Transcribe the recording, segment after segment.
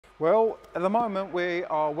Well, at the moment we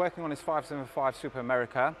are working on this 575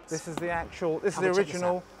 Superamerica. This is the actual, this is the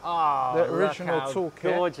original, toolkit.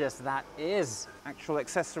 Gorgeous that is. Actual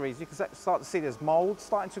accessories. You can start to see there's mold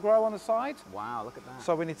starting to grow on the side. Wow, look at that.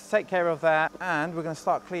 So we need to take care of that, and we're going to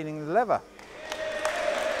start cleaning the leather.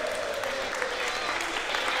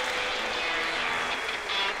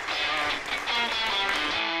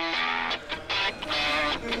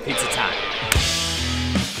 Pizza time.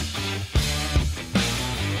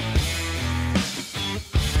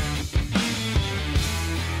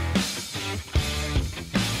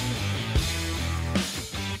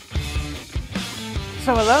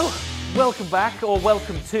 So hello, welcome back, or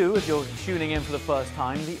welcome to, if you're tuning in for the first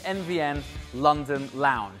time, the NVN London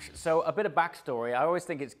Lounge. So a bit of backstory. I always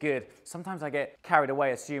think it's good. Sometimes I get carried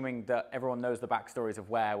away assuming that everyone knows the backstories of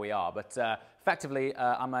where we are, but effectively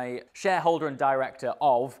I'm a shareholder and director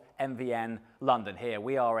of NVN London here.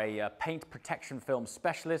 We are a paint protection film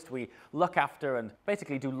specialist. We look after and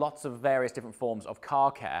basically do lots of various different forms of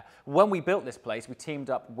car care. When we built this place, we teamed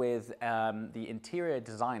up with the interior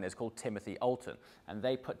designers called Timothy Oulton, and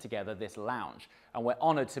they put together this lounge. And we're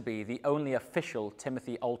honored to be the only official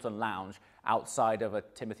Timothy Oulton lounge outside of a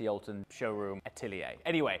Timothy Oulton showroom atelier.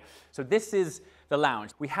 Anyway, so this is the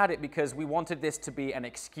lounge. We had it because we wanted this to be an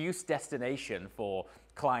excuse destination for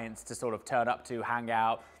clients to sort of turn up to, hang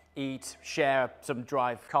out, eat, share some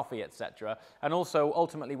drive coffee, etc. And also,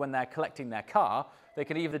 ultimately, when they're collecting their car, they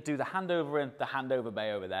can either do the handover in the handover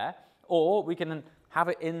bay over there, or we can have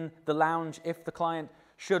it in the lounge if the client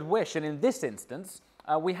should wish. And in this instance,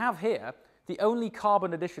 we have here the only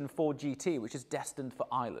carbon edition Ford GT, which is destined for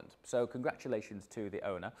Ireland. So congratulations to the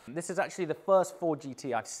owner. This is actually the first Ford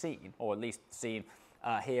GT I've seen, or at least seen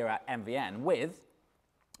here at NVN, with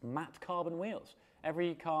matte carbon wheels.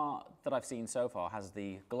 Every car that I've seen so far has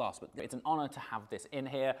the gloss, but it's an honor to have this in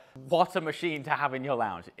here. What a machine to have in your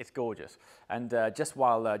lounge. It's gorgeous. And just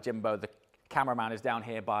while Jimbo, the cameraman, is down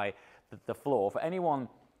here by the floor, for anyone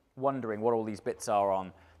wondering what all these bits are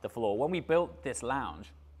on the floor, when we built this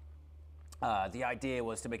lounge, the idea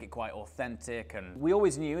was to make it quite authentic, and we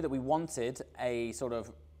always knew that we wanted a sort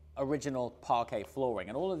of original parquet flooring,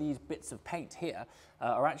 and all of these bits of paint here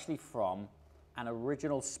are actually from an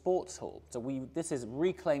original sports hall. So this is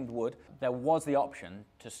reclaimed wood. There was the option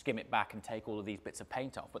to skim it back and take all of these bits of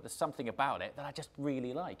paint off, but there's something about it that I just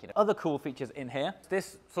really like. You know? Other cool features in here,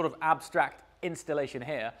 this sort of abstract installation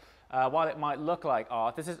here, while it might look like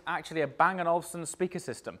art, this is actually a Bang & Olufsen speaker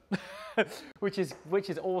system, which is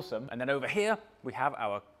awesome. And then over here, we have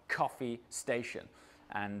our coffee station.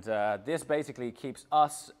 And this basically keeps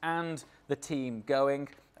us and the team going.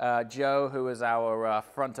 Joe, who is our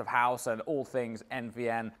front of house and all things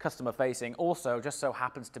NVN customer facing, also just so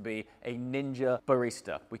happens to be a ninja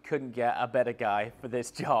barista. We couldn't get a better guy for this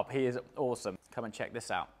job. He is awesome. Come and check this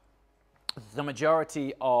out. The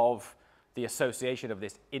majority of the association of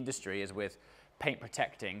this industry is with paint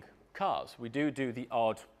protecting cars. We do the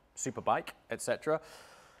odd superbike, etc.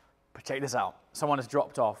 But check this out. Someone has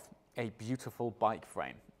dropped off a beautiful bike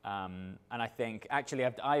frame. And I think, actually,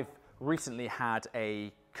 I've recently had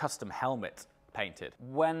a custom helmet painted.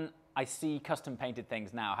 When I see custom painted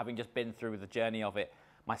things now, having just been through the journey of it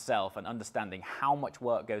myself and understanding how much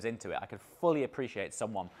work goes into it, I can fully appreciate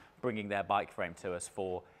someone bringing their bike frame to us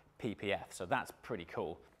for PPF. So that's pretty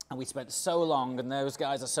cool. And we spent so long, and those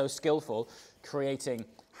guys are so skillful, creating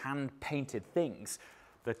hand-painted things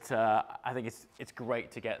that I think it's great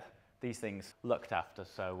to get these things looked after.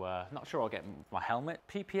 So not sure I'll get my helmet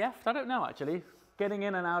PPF'd. I don't know, actually. Getting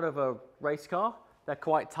in and out of a race car, they're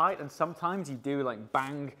quite tight, and sometimes you do like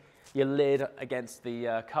bang your lid against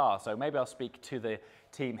the car. So maybe I'll speak to the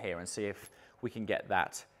team here and see if we can get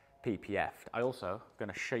that PPF'd. I also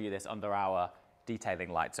going to show you this under our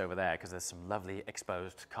detailing lights over there, because there's some lovely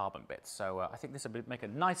exposed carbon bits. So I think this would make a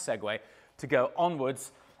nice segue to go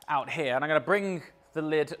onwards out here. And I'm going to bring the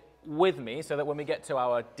lid with me so that when we get to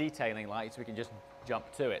our detailing lights, we can just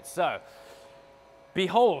jump to it. So,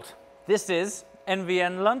 behold, this is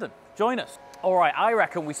NVN London. Join us. All right, I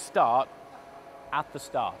reckon we start at the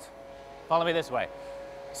start. Follow me this way.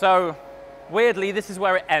 So, weirdly, this is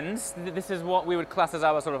where it ends. This is what we would class as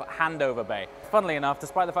our sort of handover bay. Funnily enough,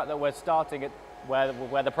 despite the fact that we're starting at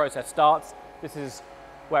where the process starts, this is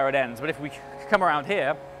where it ends. But if we come around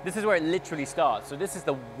here, this is where it literally starts. So this is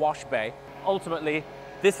the wash bay. Ultimately,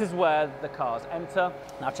 this is where the cars enter.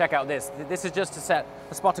 Now check out this. This is just to set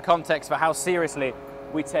a spot of context for how seriously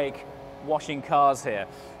we take washing cars here.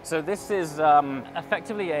 So this is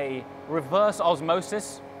effectively a reverse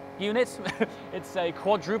osmosis unit. It's a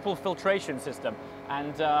quadruple filtration system,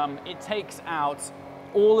 and it takes out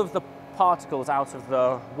all of the particles out of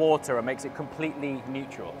the water and makes it completely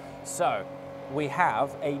neutral. So we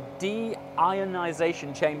have a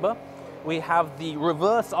deionization chamber, we have the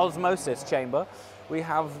reverse osmosis chamber, we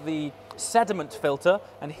have the sediment filter,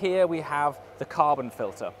 and here we have the carbon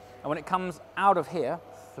filter. And when it comes out of here,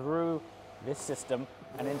 through this system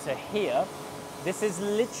and into here, this is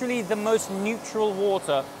literally the most neutral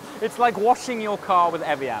water. It's like washing your car with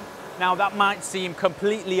Evian. Now that might seem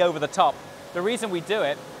completely over the top. The reason we do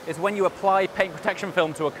it is when you apply paint protection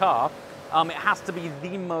film to a car, it has to be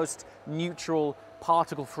the most neutral,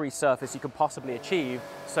 particle-free surface you can possibly achieve,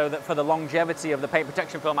 so that for the longevity of the paint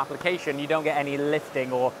protection film application, you don't get any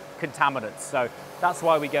lifting or contaminants. So that's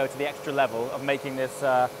why we go to the extra level of making this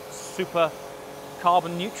super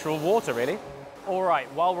carbon neutral water, really. All right,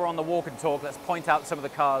 while we're on the walk and talk, let's point out some of the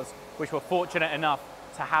cars which we're fortunate enough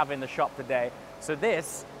to have in the shop today. So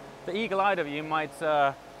this, the eagle-eyed of you might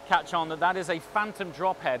catch on that is a phantom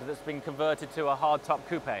drop head that's been converted to a hardtop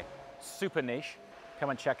coupe. Super niche. Come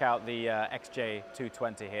and check out the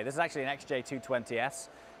XJ220 here. This is actually an XJ220 S.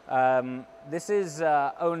 This is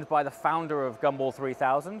owned by the founder of Gumball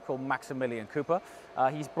 3000, called Maximilian Cooper.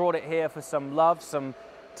 He's brought it here for some love, some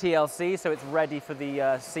TLC, so it's ready for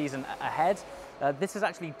the season ahead. This has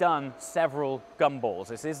actually done several gumballs.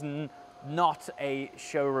 This is not a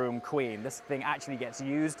showroom queen. This thing actually gets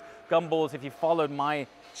used. Gumballs, if you've followed my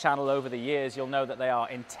channel over the years, you'll know that they are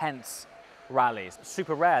intense rallies.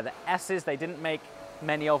 Super rare. The S's, they didn't make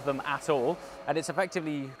many of them at all, and it's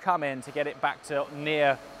effectively come in to get it back to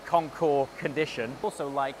near Concours condition. Also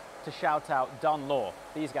like to shout out Don Law,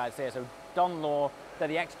 these guys here. So Don Law, they're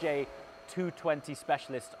the XJ220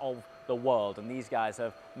 specialists of the world, and these guys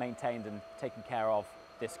have maintained and taken care of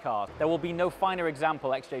this car. There will be no finer example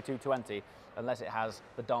XJ220 unless it has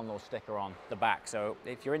the Don Law sticker on the back. So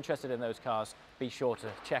if you're interested in those cars, be sure to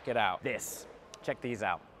check it out. Check these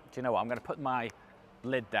out. Do you know what? I'm going to put my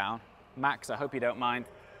lid down. Max, I hope you don't mind.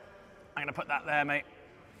 I'm going to put that there, mate.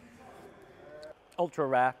 Ultra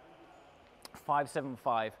rare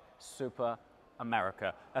 575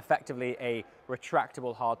 Superamerica. Effectively a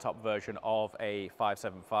retractable hardtop version of a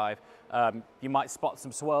 575. You might spot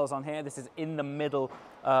some swirls on here. This is in the middle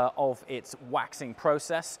of its waxing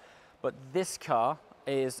process. But this car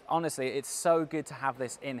is, honestly, it's so good to have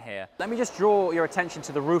this in here. Let me just draw your attention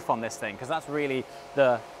to the roof on this thing, because that's really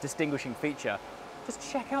the distinguishing feature.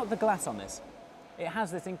 Just check out the glass on this. It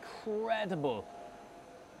has this incredible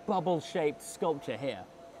bubble-shaped sculpture here.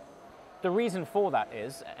 The reason for that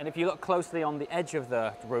is, and if you look closely on the edge of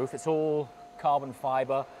the roof, it's all carbon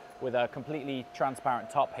fiber with a completely transparent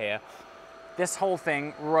top here. This whole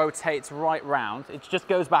thing rotates right round. It just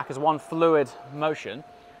goes back as one fluid motion,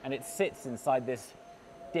 and it sits inside this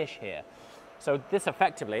dish here. So this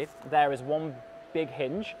effectively, there is one big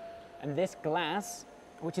hinge, and this glass,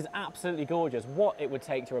 which is absolutely gorgeous. What it would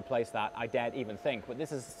take to replace that, I daren't even think, but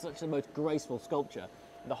this is such the most graceful sculpture.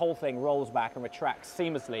 The whole thing rolls back and retracts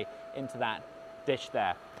seamlessly into that dish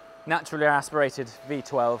there. Naturally aspirated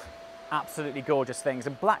V12, absolutely gorgeous things.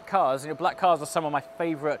 And black cars, you know, black cars are some of my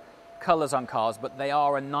favorite colors on cars, but they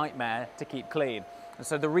are a nightmare to keep clean. And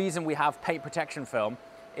so the reason we have paint protection film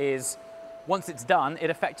is once it's done, it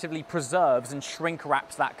effectively preserves and shrink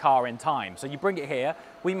wraps that car in time. So you bring it here,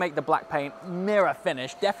 we make the black paint mirror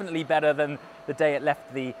finish, definitely better than the day it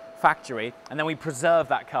left the factory, and then we preserve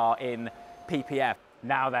that car in PPF.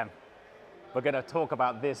 Now then, we're going to talk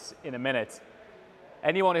about this in a minute.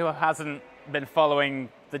 Anyone who hasn't been following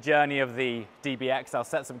the journey of the DBX, I'll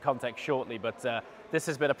set some context shortly, but this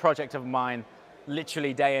has been a project of mine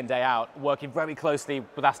literally day in, day out, working very closely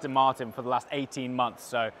with Aston Martin for the last 18 months.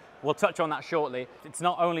 So we'll touch on that shortly. It's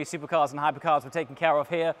not only supercars and hypercars we're taking care of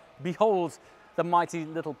here. Behold the mighty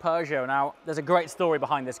little Peugeot. Now, there's a great story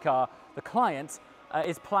behind this car. The client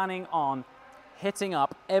is planning on hitting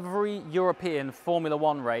up every European Formula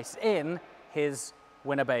One race in his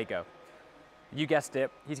Winnebago. You guessed it,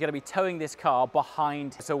 he's going to be towing this car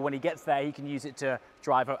behind, so when he gets there, he can use it to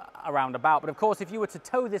drive around about. But of course, if you were to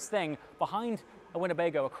tow this thing behind a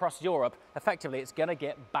Winnebago across Europe, effectively it's going to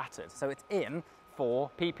get battered. So it's in for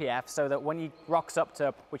PPF, so that when he rocks up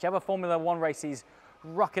to whichever Formula One race he's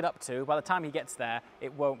rocking up to, by the time he gets there,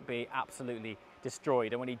 it won't be absolutely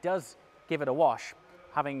destroyed. And when he does give it a wash,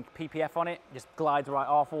 having PPF on it just glides right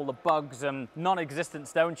off. All the bugs and non-existent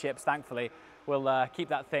stone chips, thankfully, will keep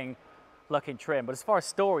that thing looking trim. But as far as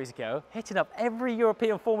stories go, hitting up every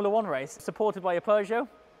European Formula One race supported by a Peugeot,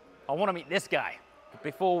 I want to meet this guy. But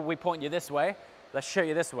before we point you this way, let's show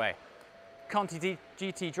you this way. Conti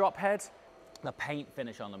GT drop head. The paint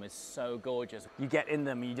finish on them is so gorgeous. You get in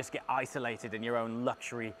them, you just get isolated in your own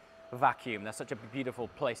luxury vacuum. That's such a beautiful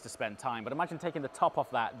place to spend time. But imagine taking the top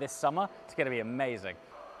off that this summer. It's going to be amazing.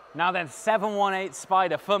 Now then, 718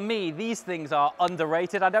 Spider. For me, these things are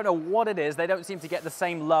underrated. I don't know what it is. They don't seem to get the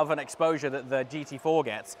same love and exposure that the GT4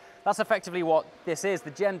 gets. That's effectively what this is.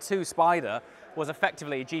 The Gen 2 Spider was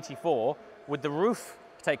effectively a GT4 with the roof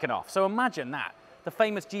taken off. So imagine that. The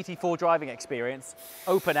famous GT4 driving experience,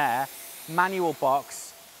 open air, manual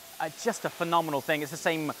box, just a phenomenal thing. It's the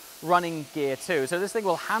same running gear too. So this thing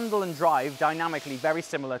will handle and drive dynamically very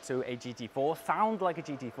similar to a GT4, sound like a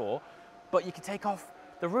GT4, but you can take off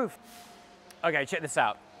the roof. Okay, check this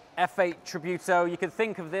out. F8 Tributo, you can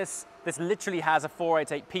think of this literally has a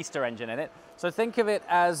 488 Pista engine in it. So think of it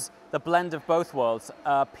as the blend of both worlds.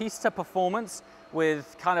 Pista performance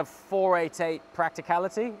with kind of 488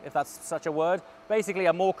 practicality, if that's such a word. Basically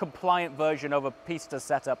a more compliant version of a Pista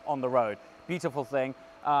setup on the road. Beautiful thing.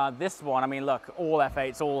 This one, I mean, look, all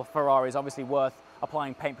F8s, all Ferraris, obviously worth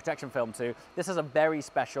applying paint protection film to. This is a very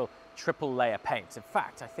special triple layer paint. In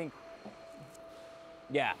fact, I think,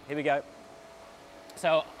 yeah, here we go.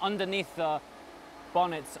 So underneath the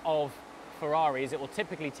bonnets of Ferraris, it will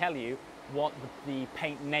typically tell you what the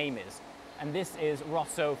paint name is. And this is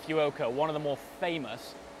Rosso Fuoco, one of the more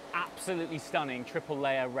famous, absolutely stunning triple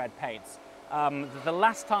layer red paints. The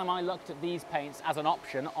last time I looked at these paints as an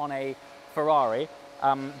option on a Ferrari,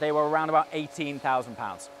 they were around about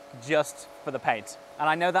 £18,000 just for the paint. And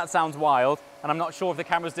I know that sounds wild, and I'm not sure if the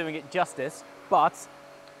camera's doing it justice, but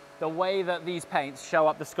the way that these paints show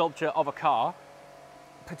up the sculpture of a car,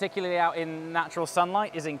 particularly out in natural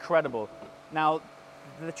sunlight, is incredible. Now,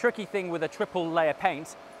 the tricky thing with a triple layer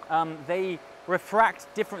paint, they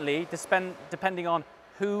refract differently depending on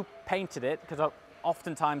who painted it, because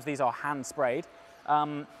oftentimes these are hand sprayed.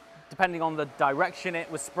 Depending on the direction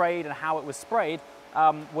it was sprayed and how it was sprayed,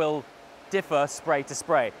 will differ spray to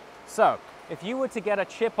spray. So if you were to get a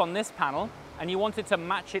chip on this panel and you wanted to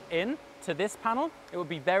match it in to this panel, it would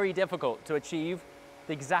be very difficult to achieve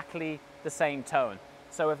exactly the same tone.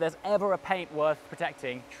 So if there's ever a paint worth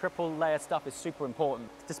protecting, triple layer stuff is super important.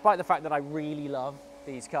 Despite the fact that I really love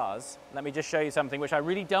these cars, let me just show you something which I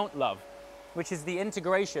really don't love, which is the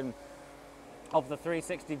integration of the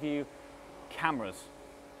 360 view cameras.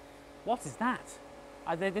 What is that?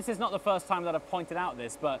 This is not the first time that I've pointed out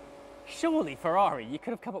this, but surely Ferrari, you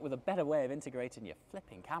could have come up with a better way of integrating your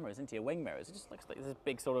flipping cameras into your wing mirrors. It just looks like there's this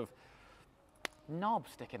big sort of knob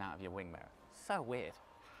sticking out of your wing mirror. So weird.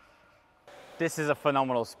 This is a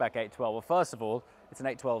phenomenal spec 812. Well, first of all, it's an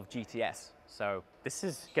 812 GTS. So this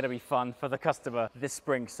is going to be fun for the customer this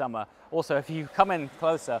spring, summer. Also, if you come in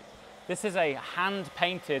closer, this is a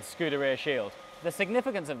hand-painted Scuderia shield. The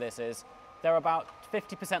significance of this is they're about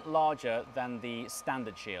 50% larger than the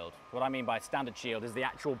standard shield. What I mean by standard shield is the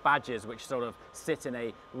actual badges which sort of sit in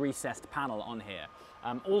a recessed panel on here.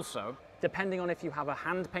 Also, depending on if you have a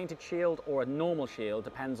hand-painted shield or a normal shield,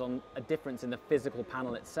 depends on a difference in the physical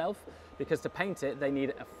panel itself, because to paint it, they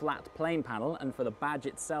need a flat plain panel, and for the badge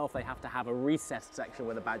itself, they have to have a recessed section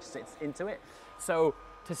where the badge sits into it. So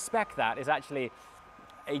to spec that is actually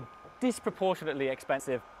a disproportionately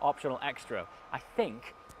expensive optional extra. I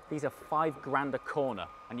think these are £5 a corner,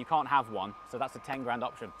 and you can't have one, so that's a 10 grand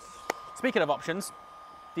option. Speaking of options,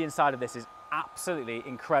 the inside of this is absolutely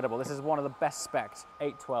incredible. This is one of the best spec'd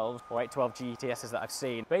 812 or 812 GTSs that I've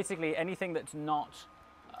seen. Basically, anything that's not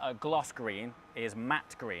gloss green is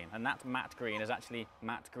matte green, and that matte green is actually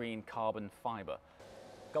matte green carbon fiber.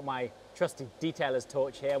 Got my trusty detailer's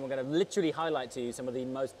torch here, and we're going to literally highlight to you some of the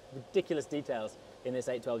most ridiculous details in this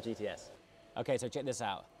 812 GTS. Okay, so check this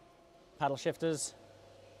out. Paddle shifters,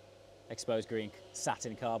 exposed green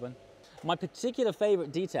satin carbon. My particular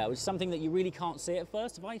favorite detail is something that you really can't see at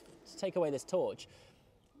first. If I take away this torch,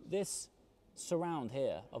 this surround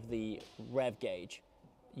here of the rev gauge,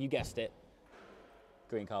 you guessed it,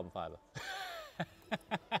 green carbon fiber.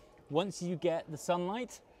 Once you get the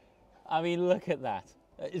sunlight, I mean, look at that.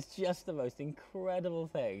 It's just the most incredible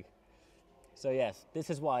thing. So yes,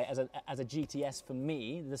 this is why as a GTS for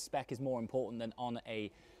me, the spec is more important than on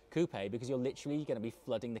a coupe, because you're literally going to be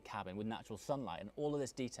flooding the cabin with natural sunlight, and all of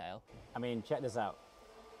this detail. I mean, check this out.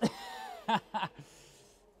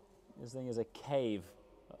 This thing is a cave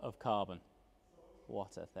of carbon.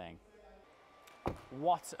 What a thing.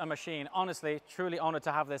 What a machine. Honestly, truly honored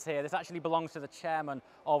to have this here. This actually belongs to the chairman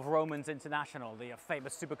of Romans International, the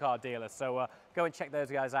famous supercar dealer. So go and check those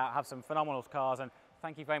guys out, have some phenomenal cars, and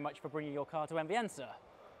thank you very much for bringing your car to MVN, sir.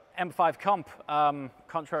 M5 Comp,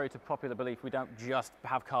 contrary to popular belief, we don't just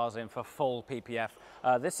have cars in for full PPF.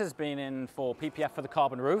 This has been in for PPF for the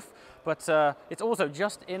carbon roof, but it's also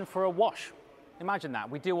just in for a wash. Imagine that.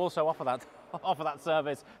 We do also offer that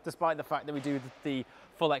service, despite the fact that we do the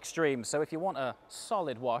full extreme. So if you want a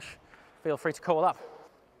solid wash, feel free to call up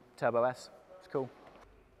Turbo S. It's cool.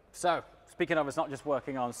 So, speaking of, it's not just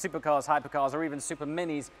working on supercars, hypercars, or even super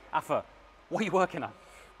minis. Afa, what are you working on?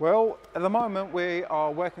 Well, at the moment we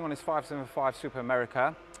are working on this 575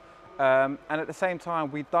 Superamerica, and at the same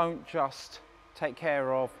time we don't just take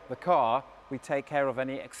care of the car, we take care of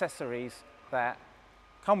any accessories that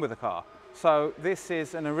come with the car. So this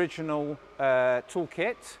is an original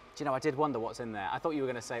toolkit. Do you know, I did wonder what's in there. I thought you were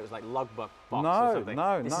going to say it was like logbook box or something.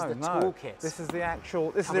 This is the toolkit. This is the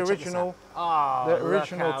actual, this is the original,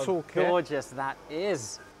 toolkit. Gorgeous that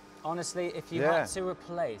is. Honestly, if you had to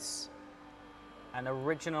replace an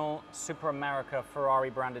original Superamerica Ferrari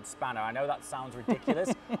branded spanner, I know that sounds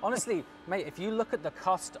ridiculous. Honestly, mate, if you look at the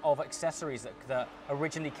cost of accessories that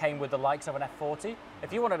originally came with the likes of an F40,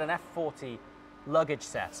 if you wanted an F40 luggage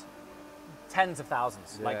set, tens of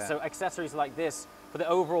thousands. Like, so accessories like this for the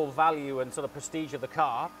overall value and sort of prestige of the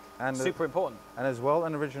car, and super important. And as well,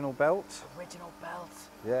 an original belt. Original belt.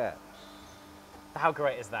 Yeah. How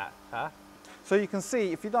great is that, huh? So you can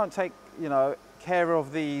see, if you don't take, you know, care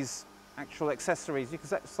of these actual accessories, you can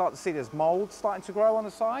start to see there's mold starting to grow on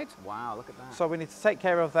the side. Wow, look at that. So we need to take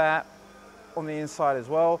care of that on the inside as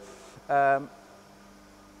well. And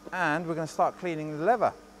we're going to start cleaning the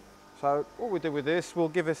leather. So what we do with this, we'll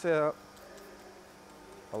give this a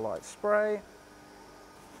light spray.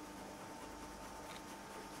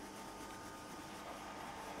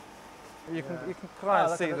 You can kind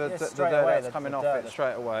of see the dirt that's coming off it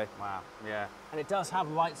straight away. Wow, yeah. And it does have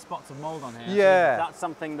light spots of mold on here. Yeah. So that's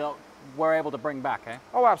something that we're able to bring back, eh?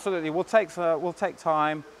 Oh, absolutely. We'll take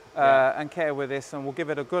time and care with this, and we'll give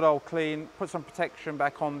it a good old clean, put some protection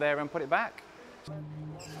back on there and put it back. Look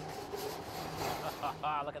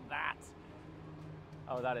at that.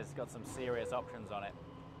 Oh, that has got some serious options on it.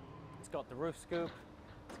 It's got the roof scoop.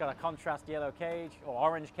 It's got a contrast yellow cage, or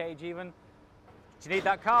orange cage even. Do you need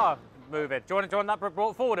that car moving? Do you want that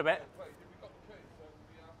brought forward a bit?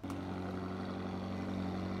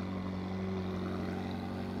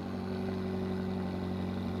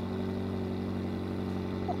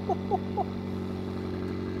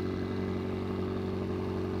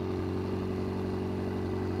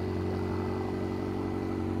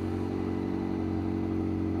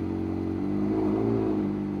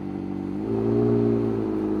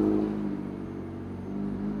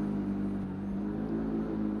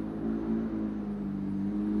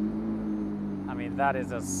 That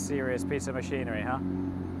is a serious piece of machinery, huh?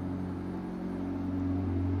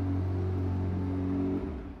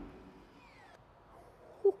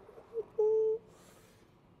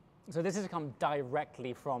 So this has come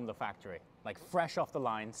directly from the factory, like fresh off the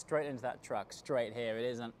line, straight into that truck, straight here. It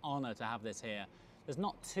is an honor to have this here. There's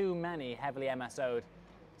not too many heavily MSO'd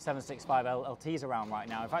 765LTs around right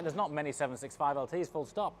now. In fact, there's not many 765LTs full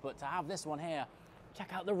stop, but to have this one here,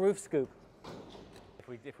 check out the roof scoop. If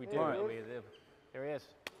we do, it'll be... Here he is.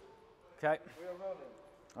 Okay.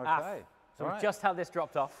 Okay. So we've just had this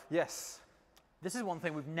dropped off. Yes. This is one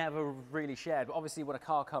thing we've never really shared, but obviously when a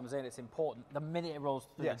car comes in, it's important. The minute it rolls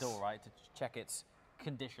through the door, right, to check its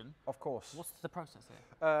condition. Of course. What's the process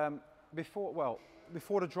here?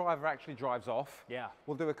 Before the driver actually drives off,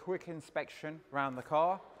 we'll do a quick inspection around the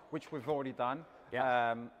car, which we've already done.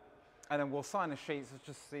 Yeah. And then we'll sign the sheets to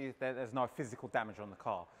just see that there's no physical damage on the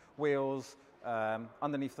car. Wheels,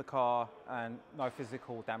 underneath the car, and no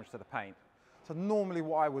physical damage to the paint. So normally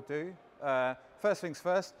what I would do, first things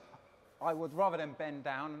first, I would, rather than bend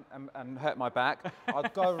down and hurt my back,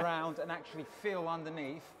 I'd go around and actually feel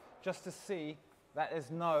underneath just to see that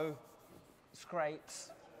there's no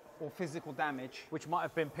scrapes or physical damage. Which might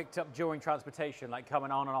have been picked up during transportation, like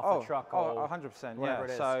coming on and off the truck or 100%, whatever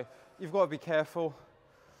it is. So you've got to be careful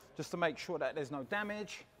just to make sure that there's no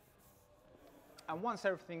damage. And once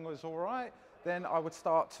everything was all right, then I would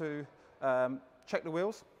start to check the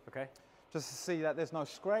wheels. Okay. Just to see that there's no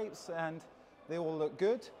scrapes and they all look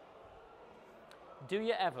good. Do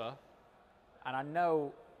you ever, and I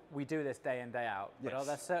know we do this day in, day out, but are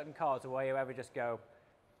there certain cars where you ever just go,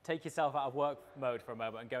 take yourself out of work mode for a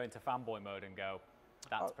moment and go into fanboy mode and go,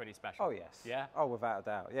 that's pretty special? Oh, yes. Yeah? Oh, without a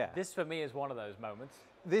doubt, yeah. This for me is one of those moments.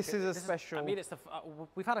 This is a special... I mean, it's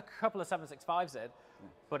we've had a couple of 765s in,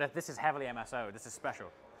 but this is heavily MSO. This is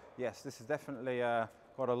special. Yes, this is definitely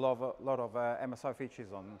got a lot of MSO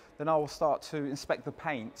features on. Then I will start to inspect the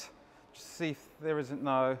paint, just to see if there isn't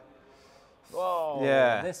no... Whoa,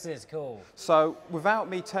 this is cool. So without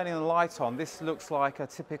me turning the light on, this looks like a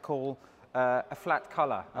typical, a flat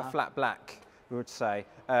color, a flat black, we would say,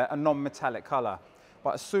 a non-metallic color.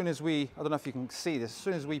 But as soon as we, I don't know if you can see this, as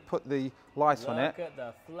soon as we put the light on it. Look at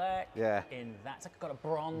the fleck in that. It's got a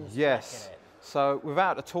bronze fleck in it. So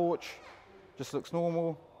without a torch, just looks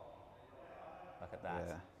normal. Look at that.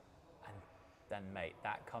 Yeah. And then, mate,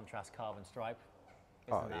 that contrast carbon stripe,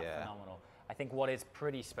 isn't that phenomenal? I think what is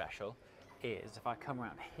pretty special is, if I come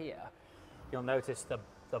around here, you'll notice the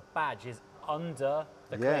badge is under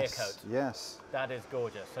the clear coat. Yes. That is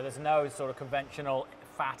gorgeous. So there's no sort of conventional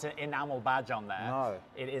fat enamel badge on there. No.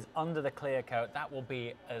 It is under the clear coat. That will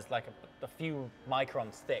be as like a few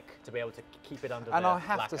microns thick to be able to keep it under the And I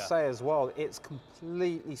have lacquer. to say as well, it's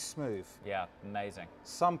completely smooth. Yeah, amazing.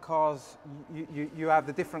 Some cars, you have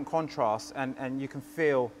the different contrasts and you can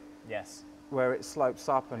feel where it slopes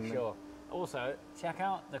up. And sure. Also, check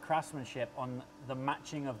out the craftsmanship on the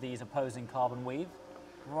matching of these opposing carbon weave.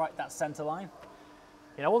 Right, that center line.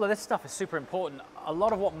 You know, all of this stuff is super important. A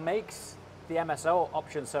lot of what makes the MSO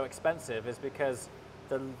option so expensive is because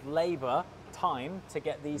the labor, time to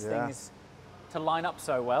get these things to line up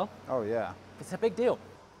so well. Oh yeah. It's a big deal.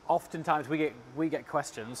 Oftentimes we get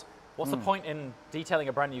questions, what's the point in detailing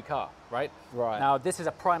a brand new car, right? Right. Now this is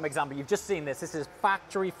a prime example. You've just seen this. This is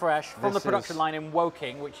factory fresh from the production line in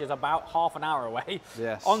Woking, which is about half an hour away,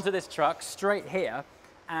 onto this truck straight here.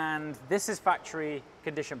 And this is factory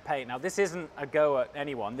condition paint. Now this isn't a go at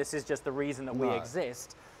anyone. This is just the reason that we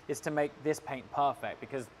exist, is to make this paint perfect,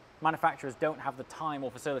 because manufacturers don't have the time or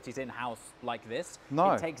facilities in-house like this.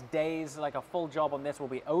 No. It takes days. Like a full job on this will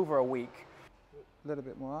be over a week. A little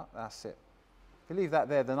bit more up, that's it. If you leave that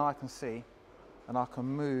there, then I can see, and I can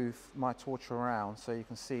move my torch around so you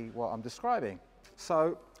can see what I'm describing.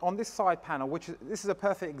 So on this side panel, this is a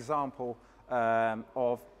perfect example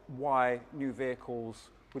of why new vehicles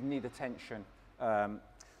would need attention.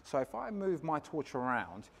 So if I move my torch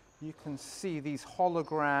around, you can see these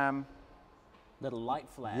hologram little light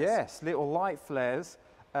flares. Yes, little light flares.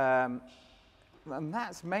 And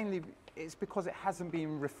that's mainly, it's because it hasn't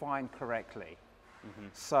been refined correctly.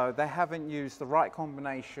 So they haven't used the right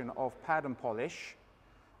combination of pad and polish.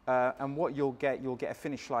 And what you'll get a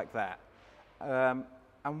finish like that. And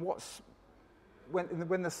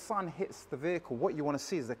when the sun hits the vehicle, what you want to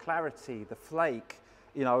see is the clarity, the flake,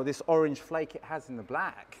 you know, this orange flake it has in the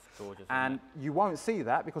black. It's gorgeous, and you won't see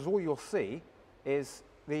that because all you'll see is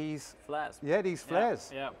these flares. Yeah, these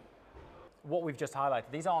flares. Yeah. What we've just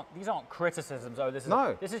highlighted, these aren't criticisms. Oh, this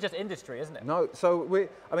is just industry, isn't it? No. So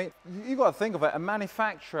I mean, you got to think of it. A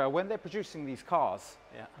manufacturer, when they're producing these cars,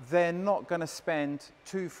 they're not going to spend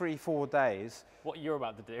 2, 3, 4 days. What you're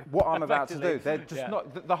about to do. What I'm about to do. They're just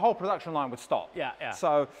not. The whole production line would stop. Yeah.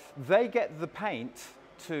 So they get the paint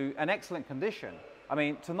to an excellent condition. I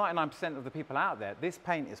mean, to 99% of the people out there, this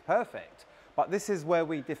paint is perfect. But this is where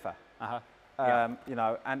we differ. You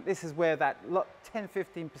know, and this is where that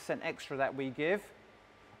 10–15% extra that we give.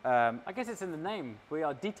 I guess it's in the name. We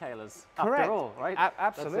are detailers, correct. After all, right?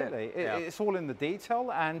 Absolutely. It's all in the detail,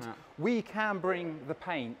 and we can bring the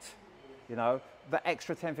paint, you know, the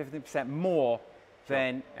extra 10–15% more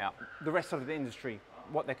than the rest of the industry,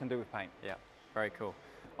 what they can do with paint. Yeah, very cool.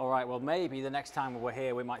 All right, well, maybe the next time we're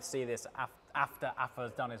here, we might see this after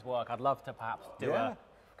Afa's done his work. I'd love to perhaps do a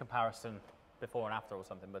comparison before and after or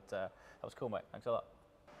something, but that was cool, mate. Thanks a lot.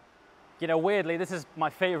 You know, weirdly, this is my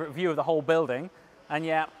favorite view of the whole building, and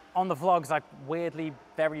yet on the vlogs, I weirdly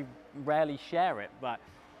very rarely share it, but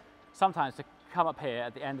sometimes to come up here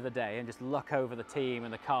at the end of the day and just look over the team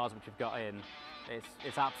and the cars which we've got in,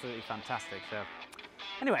 it's absolutely fantastic. So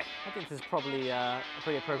anyway, I think this is probably a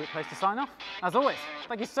pretty appropriate place to sign off. As always,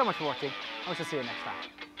 thank you so much for watching. I shall see you next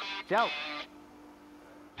time. Ciao.